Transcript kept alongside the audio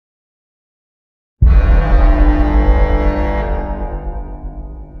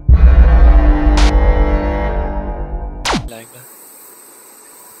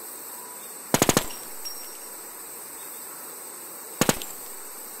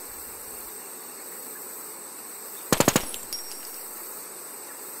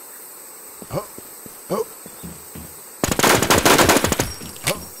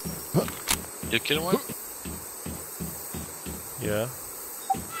You kill one? Yeah.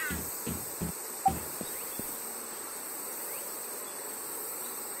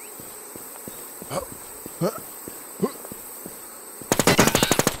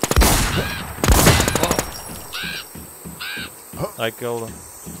 I killed him.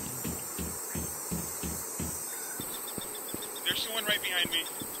 There's someone right behind me.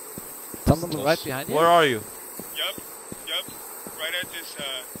 Someone right behind you? Where are you? Yup. Right at this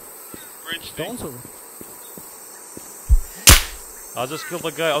bridge thing. Stones or? I just killed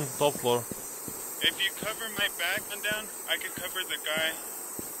the guy on the top floor. If you cover my back and down, I can cover the guy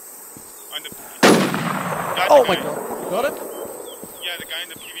on the... Oh my god. Got it? Yeah, the guy in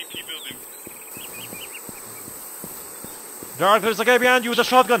the PVP building. Dark, there's a guy behind you with a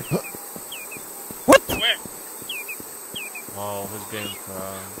shotgun! What? Where? Oh, his game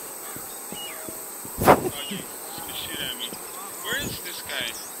crashed. Oh, you scared the shit at me. Where is this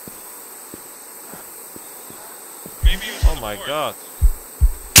guy? Maybe it was Oh my god.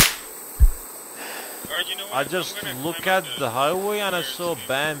 Or you know what? I just I'm gonna look climb at up the highway and I saw stairs.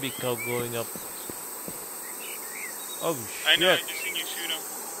 Bambi going up. Oh I know, I shit. just seen you shoot him.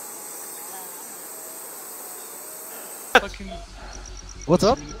 Fucking... What's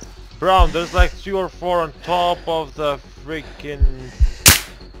up? Brown, there's like 3 or 4 on top of the freaking...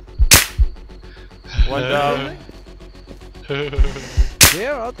 One down.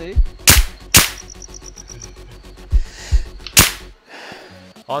 Where are they?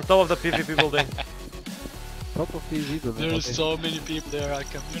 On top of the PvP building. Top of PvP building. There's okay. so many people there, I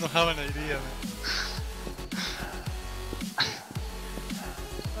can... You don't have an idea, man.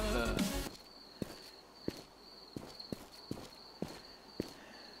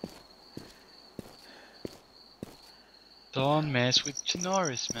 Don't mess with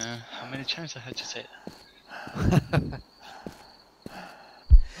Norris, man. How many times I had to say that?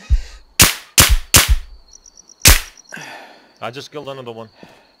 I just killed another one.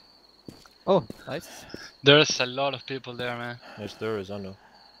 Oh, nice. There's a lot of people there, man. Yes, there is, I know.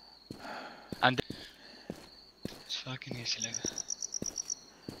 And it's fucking easy like that.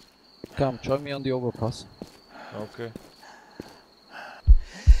 Come, join me on the overpass. Okay.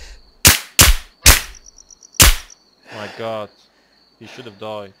 My god. He should have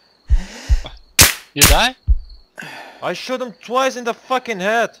died. You die? I shot him twice in the fucking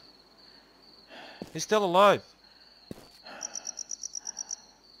head! He's still alive.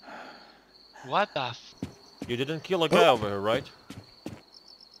 What the f... You didn't kill a guy over here, right?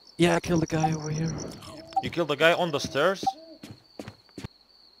 Yeah, I killed the guy over here. You killed the guy on the stairs?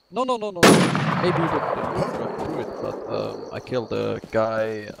 No. Maybe you got through it, but I killed the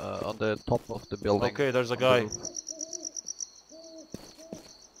guy on the top of the building. Okay, there's a guy.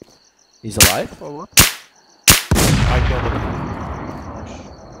 He's alive or what? I killed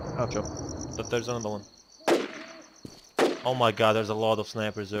him. Good job. But there's another one. Oh my god, there's a lot of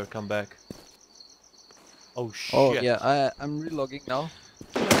snipers there. Come back. Oh shit. Oh yeah, I'm relogging now.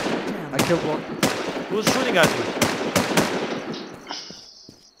 I killed one. Who's shooting at you?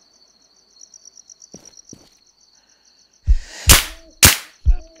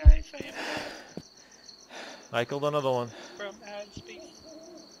 What's up, guys? I am I killed another one. from outer space.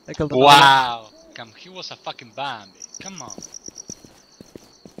 I killed another Wow! Come, he was a fucking Bambi. Come on.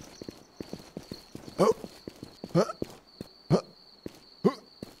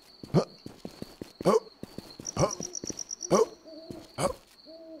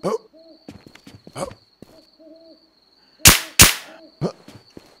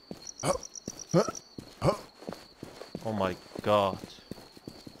 Oh my god.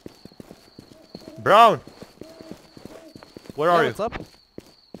 Brown! Where one. are Yeah, you? what's up?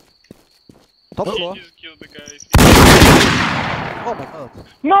 Top floor. You just killed the guys. Oh my god.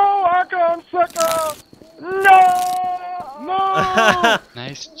 No, I can't sucker! No! No!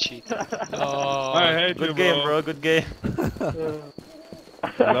 Nice cheat. Oh, I hate Good you, game, bro. Good game.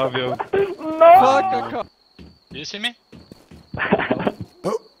 I love you. No! Fuck, do you see me?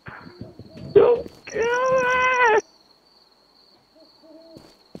 Don't kill me!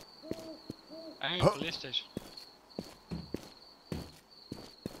 I'm in police station.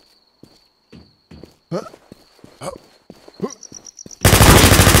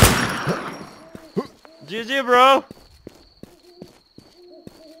 GG, bro.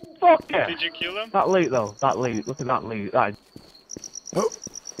 Fuck yeah! Did you kill him? That loot though, that loot, look at that loot. That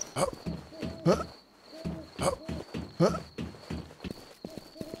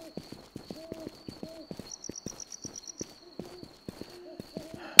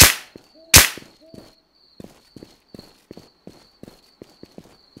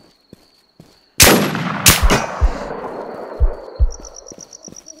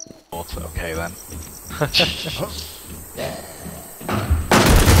Also. Okay then.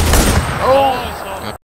 Oh